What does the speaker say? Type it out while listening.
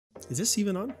Is this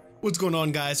even on? What's going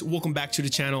on, guys? Welcome back to the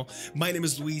channel. My name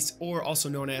is Luis, or also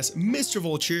known as Mr.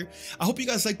 Vulture. I hope you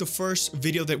guys liked the first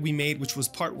video that we made, which was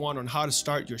part 1 on how to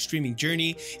start your streaming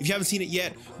journey. If you haven't seen it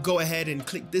yet, go ahead and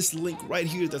click this link right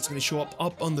here that's going to show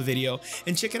up on the video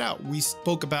and check it out. We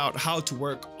spoke about how to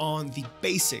work on the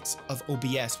basics of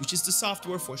OBS, which is the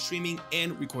software for streaming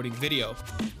and recording video.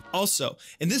 Also,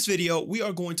 in this video, we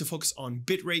are going to focus on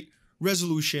bitrate,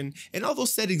 resolution, and all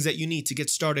those settings that you need to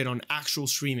get started on actual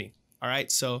streaming. All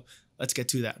right, so let's get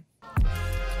to that.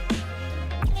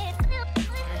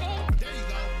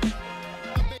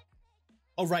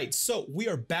 All right, so we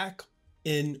are back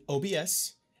in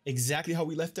OBS, exactly how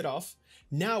we left it off.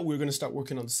 Now we're gonna start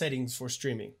working on the settings for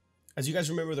streaming. As you guys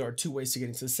remember, there are 2 ways to get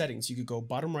into the settings. You could go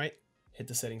bottom right, hit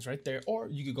the settings right there, or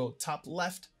you could go top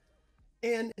left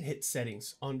and hit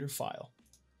settings under file.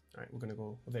 All right, we're gonna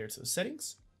go there to the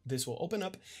settings. This will open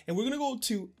up and we're gonna go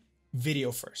to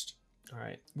video first. All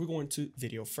right, we're going to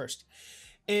video first.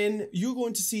 And you're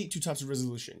going to see 2 types of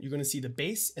resolution. You're going to see the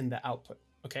base and the output.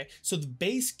 Okay, so the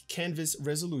base canvas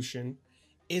resolution,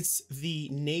 it's the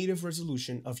native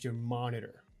resolution of your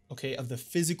monitor. Okay, of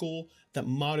the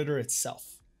monitor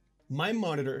itself. My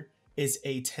monitor is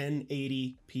a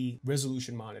 1080p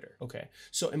resolution monitor. Okay,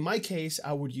 so in my case,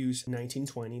 I would use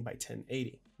 1920 by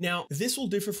 1080. Now, this will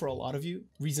differ for a lot of you.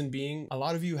 Reason being, a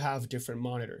lot of you have different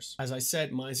monitors. As I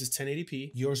said, mine is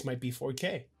 1080p, yours might be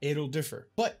 4K. It'll differ.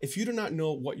 But if you do not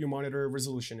know what your monitor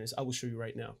resolution is, I will show you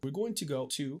right now. We're going to go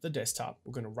to the desktop.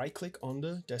 We're going to right click on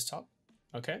the desktop,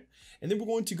 okay? And then we're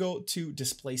going to go to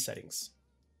display settings.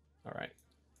 All right.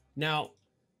 Now,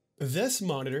 this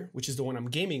monitor, which is the one I'm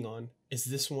gaming on, is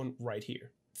this one right here.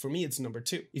 For me, it's number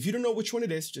 2. If you don't know which one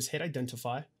it is, just hit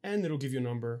identify and it'll give you a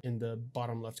number in the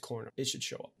bottom left corner. It should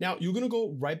show up. Now you're gonna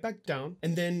go right back down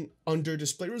and then under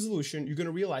display resolution, you're gonna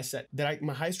realize that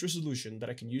my highest resolution that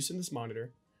I can use in this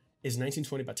monitor is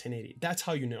 1920 by 1080. That's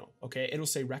how you know, okay? It'll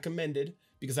say recommended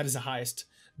because that is the highest,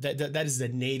 that is the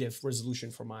native resolution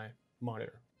for my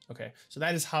monitor, okay? So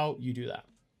that is how you do that.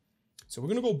 So we're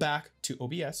gonna go back to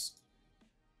OBS.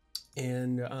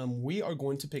 And we are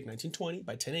going to pick 1920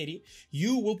 by 1080.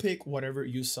 You will pick whatever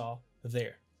you saw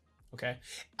there, okay?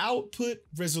 Output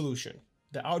resolution,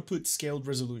 the output scaled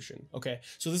resolution, okay?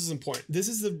 So this is important. This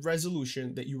is the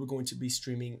resolution that you are going to be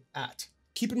streaming at.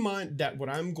 Keep in mind that what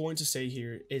I'm going to say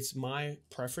here is my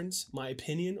preference, my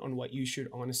opinion on what you should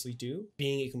honestly do,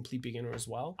 being a complete beginner as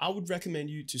well. I would recommend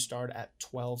you to start at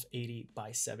 1280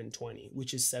 by 720,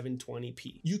 which is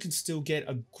 720p. You can still get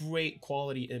a great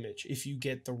quality image if you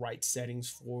get the right settings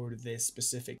for this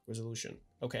specific resolution.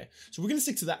 Okay, so we're gonna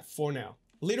stick to that for now.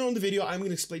 Later on in the video, I'm going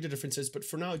to explain the differences, but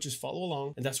for now, just follow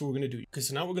along and that's what we're going to do. Okay,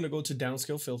 so now we're going to go to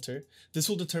downscale filter. This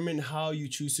will determine how you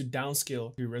choose to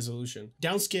downscale your resolution.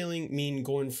 Downscaling means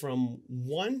going from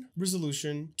one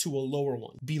resolution to a lower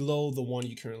one, below the one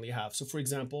you currently have. So for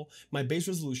example, my base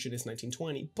resolution is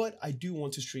 1920, but I do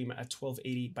want to stream at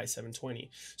 1280 by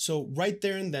 720. So right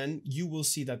there and then, you will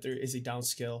see that there is a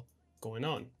downscale going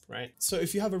on, right? So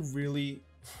if you have a really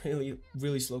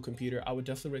slow computer, I would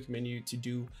definitely recommend you to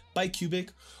do bicubic,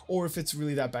 or if it's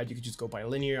really that bad, you could just go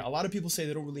bilinear. A lot of people say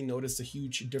they don't really notice a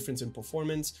huge difference in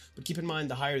performance, but keep in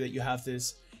mind the higher that you have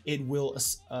this, it will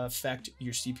affect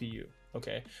your CPU,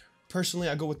 okay? Personally,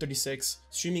 I go with 36,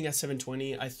 streaming at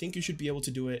 720. I think you should be able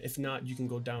to do it. If not, you can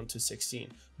go down to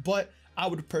 16, but I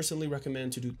would personally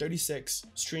recommend to do 36,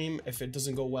 stream. If it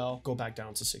doesn't go well, go back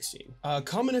down to 16.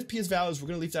 Common FPS values, we're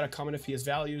gonna leave that at common FPS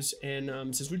values.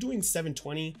 And since we're doing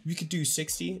 720, you could do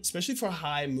 60, especially for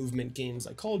high movement games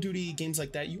like Call of Duty, games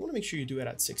like that. You wanna make sure you do it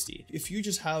at 60. If you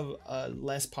just have a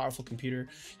less powerful computer,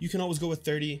 you can always go with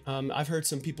 30. I've heard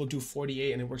some people do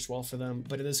 48 and it works well for them.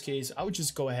 But in this case, I would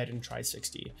just go ahead and try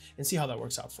 60 and see how that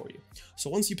works out for you. So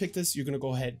once you pick this, you're gonna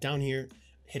go ahead down here,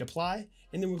 hit apply,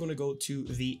 and then we're going to go to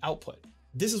the output.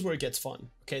 This is where it gets fun.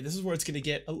 Okay, this is where it's going to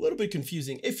get a little bit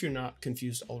confusing if you're not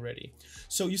confused already.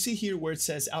 So you see here where it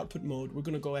says output mode, we're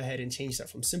going to go ahead and change that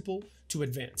from simple to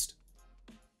advanced,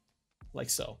 like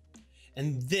so.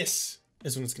 And this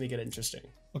is when it's going to get interesting.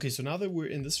 Okay, so now that we're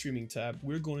in the streaming tab,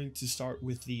 we're going to start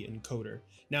with the encoder.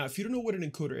 Now, if you don't know what an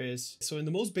encoder is, so in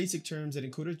the most basic terms, an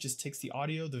encoder just takes the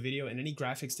audio, the video, and any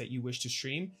graphics that you wish to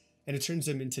stream, and it turns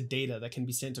them into data that can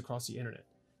be sent across the internet.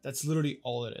 That's literally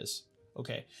all it is.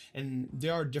 Okay, and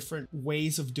there are different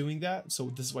ways of doing that.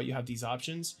 So this is why you have these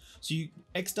options. So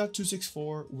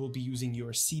X.264 will be using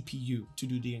your CPU to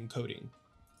do the encoding.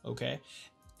 Okay,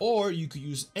 or you could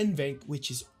use NVENC, which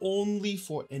is only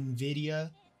for NVIDIA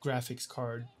graphics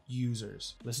card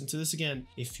users. Listen to this again.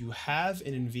 If you have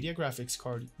an NVIDIA graphics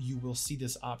card, you will see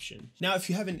this option. Now, if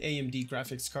you have an AMD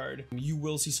graphics card, you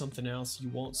will see something else. You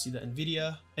won't see the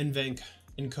NVIDIA. NVENC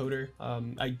encoder.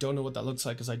 I don't know what that looks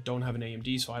like because I don't have an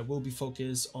AMD, so I will be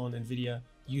focused on NVIDIA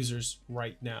users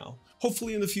right now.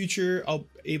 Hopefully in the future, I'll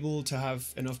be able to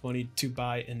have enough money to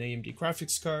buy an AMD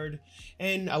graphics card,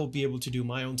 and I will be able to do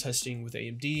my own testing with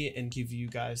AMD and give you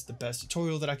guys the best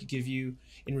tutorial that I could give you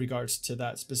in regards to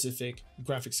that specific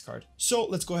graphics card. So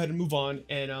let's go ahead and move on.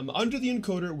 And under the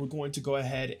encoder, we're going to go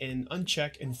ahead and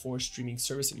uncheck enforce streaming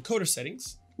service encoder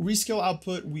settings. Rescale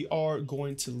output, we are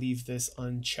going to leave this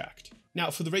unchecked. Now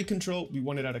for the rate control, we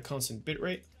want it at a constant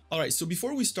bitrate. All right, so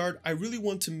before we start, I really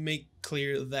want to make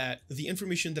clear that the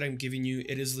information that I'm giving you,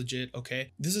 it is legit,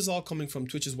 okay? This is all coming from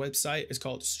Twitch's website. It's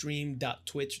called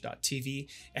stream.twitch.tv.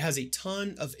 It has a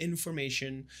ton of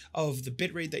information of the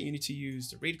bitrate that you need to use,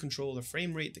 the rate control, the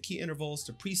frame rate, the key intervals,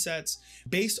 the presets,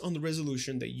 based on the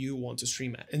resolution that you want to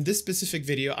stream at. In this specific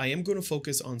video, I am going to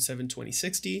focus on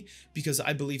 720/60 because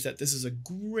I believe that this is a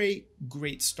great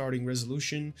starting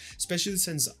resolution, especially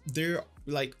since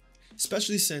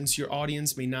your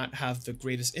audience may not have the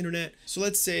greatest internet. So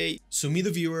let's say, me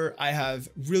the viewer, I have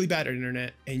really bad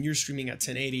internet and you're streaming at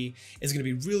 1080. It's gonna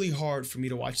be really hard for me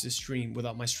to watch this stream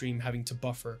without my stream having to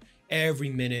buffer every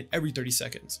minute, every 30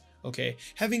 seconds, okay?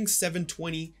 Having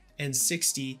 720 and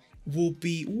 60 will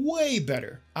be way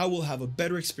better. I will have a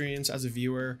better experience as a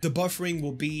viewer. The buffering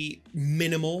will be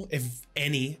minimal, if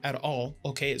any at all,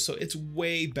 okay? So it's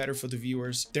way better for the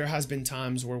viewers. There has been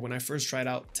times where when I first tried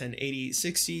out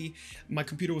 1080/60, my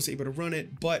computer was able to run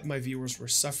it, but my viewers were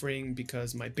suffering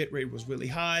because my bitrate was really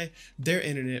high, their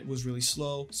internet was really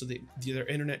slow, so their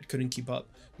internet couldn't keep up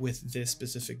with this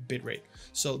specific bitrate.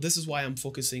 So this is why I'm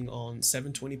focusing on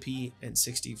 720p and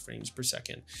 60 frames per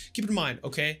second. Keep it in mind,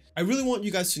 okay? I really want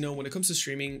you guys to know when it comes to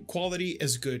streaming, quality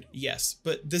is good, yes,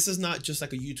 but this is not just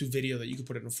like a YouTube video that you can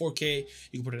put it in 4K,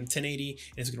 you can put it in 1080,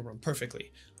 and it's gonna run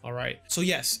perfectly. All right, so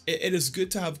yes, it is good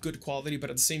to have good quality,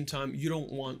 but at the same time, you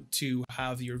don't want to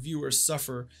have your viewers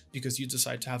suffer because you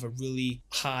decide to have a really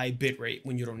high bitrate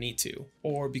when you don't need to,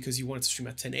 or because you want to stream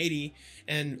at 1080.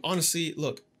 And honestly,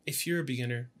 look, if you're a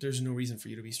beginner, there's no reason for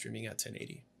you to be streaming at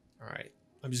 1080. All right,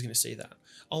 I'm just gonna say that.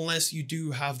 Unless you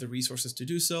do have the resources to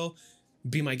do so,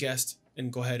 be my guest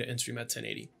and go ahead and stream at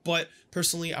 1080. But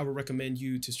personally, I would recommend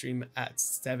you to stream at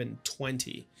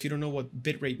 720. If you don't know what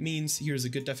bitrate means, here's a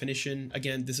good definition.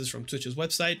 Again, this is from Twitch's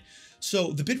website.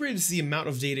 So the bitrate is the amount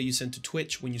of data you send to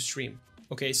Twitch when you stream.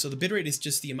 Okay, so the bitrate is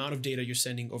just the amount of data you're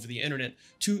sending over the internet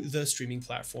to the streaming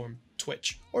platform,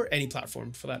 Twitch, or any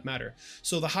platform for that matter.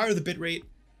 So the higher the bitrate,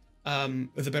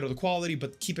 the better the quality,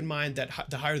 but keep in mind that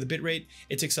the higher the bitrate,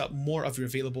 it takes up more of your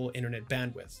available internet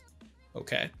bandwidth,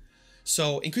 okay?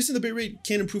 So increasing the bitrate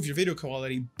can improve your video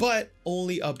quality, but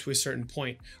only up to a certain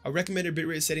point. Our recommended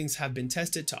bitrate settings have been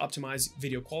tested to optimize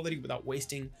video quality without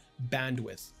wasting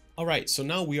bandwidth. All right, so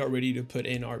now we are ready to put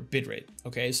in our bitrate,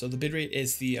 okay? So the bitrate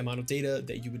is the amount of data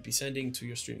that you would be sending to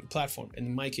your streaming platform. And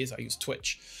in my case, I use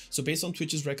Twitch. So based on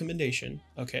Twitch's recommendation,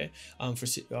 okay,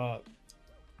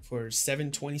 for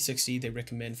 720/60, they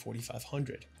recommend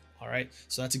 4500. All right,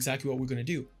 so that's exactly what we're gonna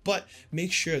do. But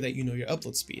make sure that you know your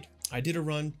upload speed. I did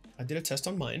a test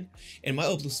on mine, and my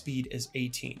upload speed is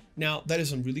 18. Now, that is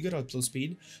some really good upload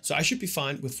speed, so I should be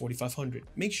fine with 4500.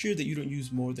 Make sure that you don't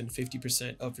use more than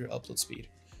 50% of your upload speed.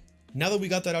 Now that we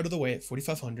got that out of the way,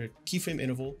 4500, keyframe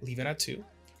interval, leave it at 2.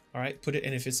 All right, put it,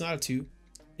 and if it's not at 2,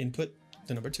 input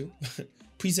the number 2.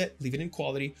 Preset, leave it in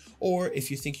quality, or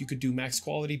if you think you could do max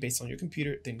quality based on your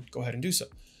computer, then go ahead and do so.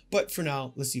 But for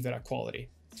now, let's leave it at quality.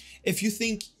 If you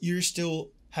think you're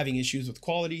still having issues with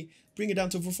quality, bring it down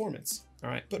to performance. All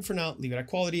right, but for now, leave it at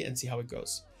quality and see how it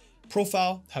goes.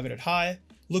 Profile, have it at high,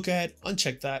 look ahead,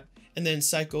 uncheck that, and then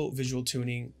cycle visual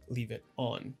tuning, leave it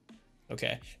on.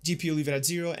 Okay, GPU, leave it at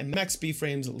 0, and max B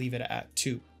frames, leave it at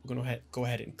 2. We're gonna go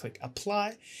ahead and click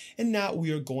apply, and now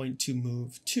we are going to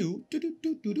move to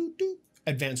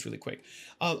advanced really quick.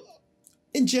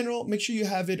 In general, make sure you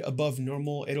have it above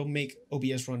normal. It'll make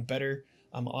OBS run better.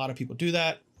 A lot of people do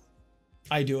that.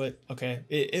 I do it, okay?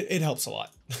 It helps a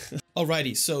lot.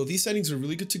 Alrighty, so these settings are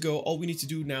really good to go. All we need to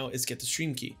do now is get the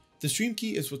stream key. The stream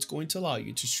key is what's going to allow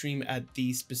you to stream at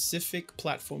the specific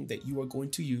platform that you are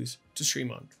going to use to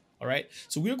stream on. All right,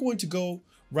 so we're going to go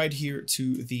right here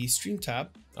to the stream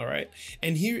tab. All right,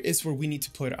 and here is where we need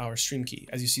to put our stream key.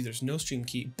 As you see, there's no stream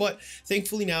key, but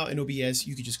thankfully now in OBS,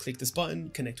 you can just click this button,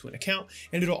 connect to an account,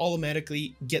 and it'll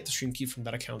automatically get the stream key from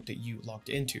that account that you logged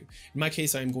into. In my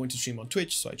case, I'm going to stream on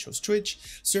Twitch, so I chose Twitch.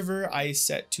 Server I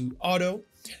set to auto,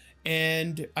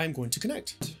 and I'm going to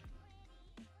connect.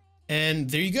 And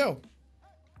there you go.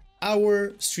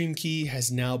 Our stream key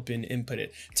has now been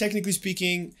inputted. Technically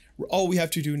speaking, all we have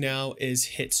to do now is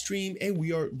hit stream and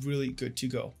we are really good to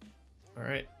go. All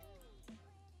right.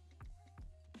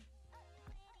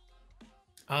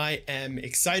 I am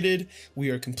excited. We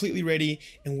are completely ready,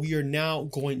 and we are now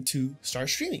going to start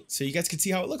streaming so you guys can see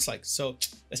how it looks like. So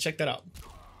let's check that out.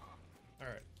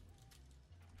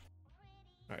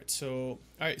 All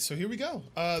right, so here we go.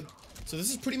 So this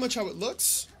is pretty much how it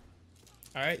looks.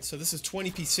 All right, so this is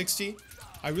 20p 60.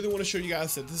 I really want to show you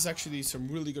guys that this is actually some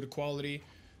really good quality.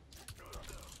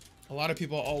 A lot of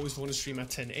people always want to stream at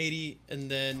 1080, and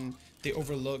then they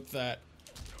overlook that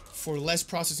for less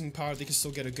processing power, they can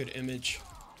still get a good image.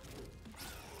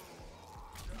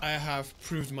 I have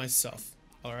proved myself.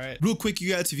 All right, real quick,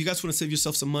 you guys, if you guys want to save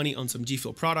yourself some money on some G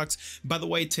Fuel products, by the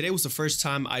way, today was the first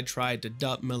time I tried the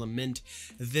Dut Melon Mint.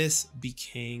 This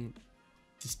became,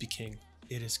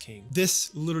 it is king. This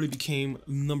literally became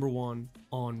 #1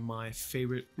 on my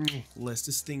favorite list.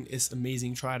 This thing is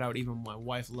amazing. Try it out. Even my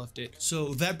wife loved it.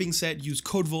 So that being said, use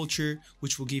code Vulture,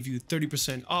 which will give you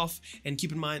 30% off. And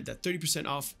keep in mind that 30%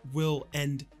 off will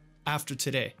end after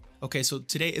today. Okay, so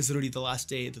today is literally the last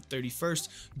day, the 31st.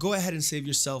 Go ahead and save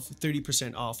yourself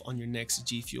 30% off on your next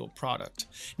G Fuel product.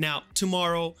 Now,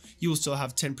 tomorrow, you will still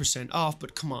have 10% off,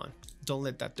 but come on, don't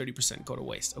let that 30% go to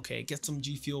waste, okay? Get some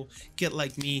G Fuel, get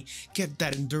like me, get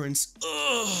that endurance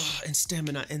and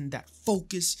stamina and that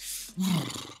focus. You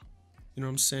know what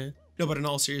I'm saying? No, but in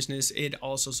all seriousness, it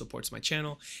also supports my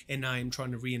channel, and I am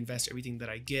trying to reinvest everything that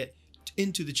I get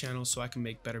into the channel so I can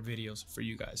make better videos for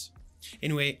you guys.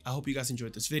 Anyway, I hope you guys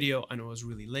enjoyed this video. I know it was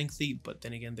really lengthy, but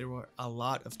then again, there were a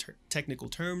lot of technical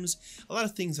terms, a lot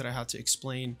of things that I had to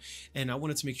explain, and I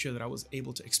wanted to make sure that I was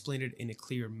able to explain it in a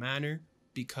clear manner,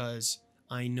 because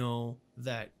I know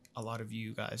that a lot of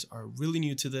you guys are really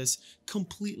new to this,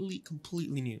 completely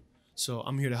new. So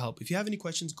I'm here to help. If you have any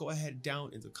questions, go ahead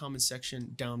down in the comment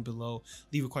section down below,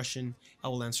 leave a question. I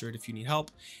will answer it if you need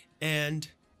help, and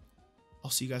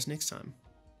I'll see you guys next time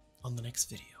on the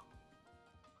next video.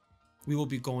 We will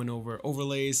be going over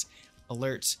overlays,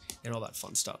 alerts, and all that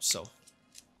fun stuff. So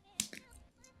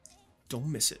don't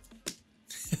miss it.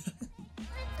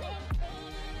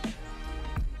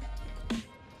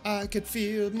 I could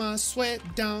feel my sweat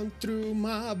down through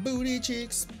my booty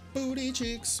cheeks, booty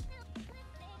cheeks.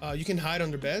 You can hide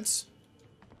under beds.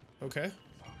 Okay,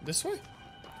 this way.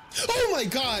 Oh my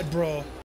God, bro.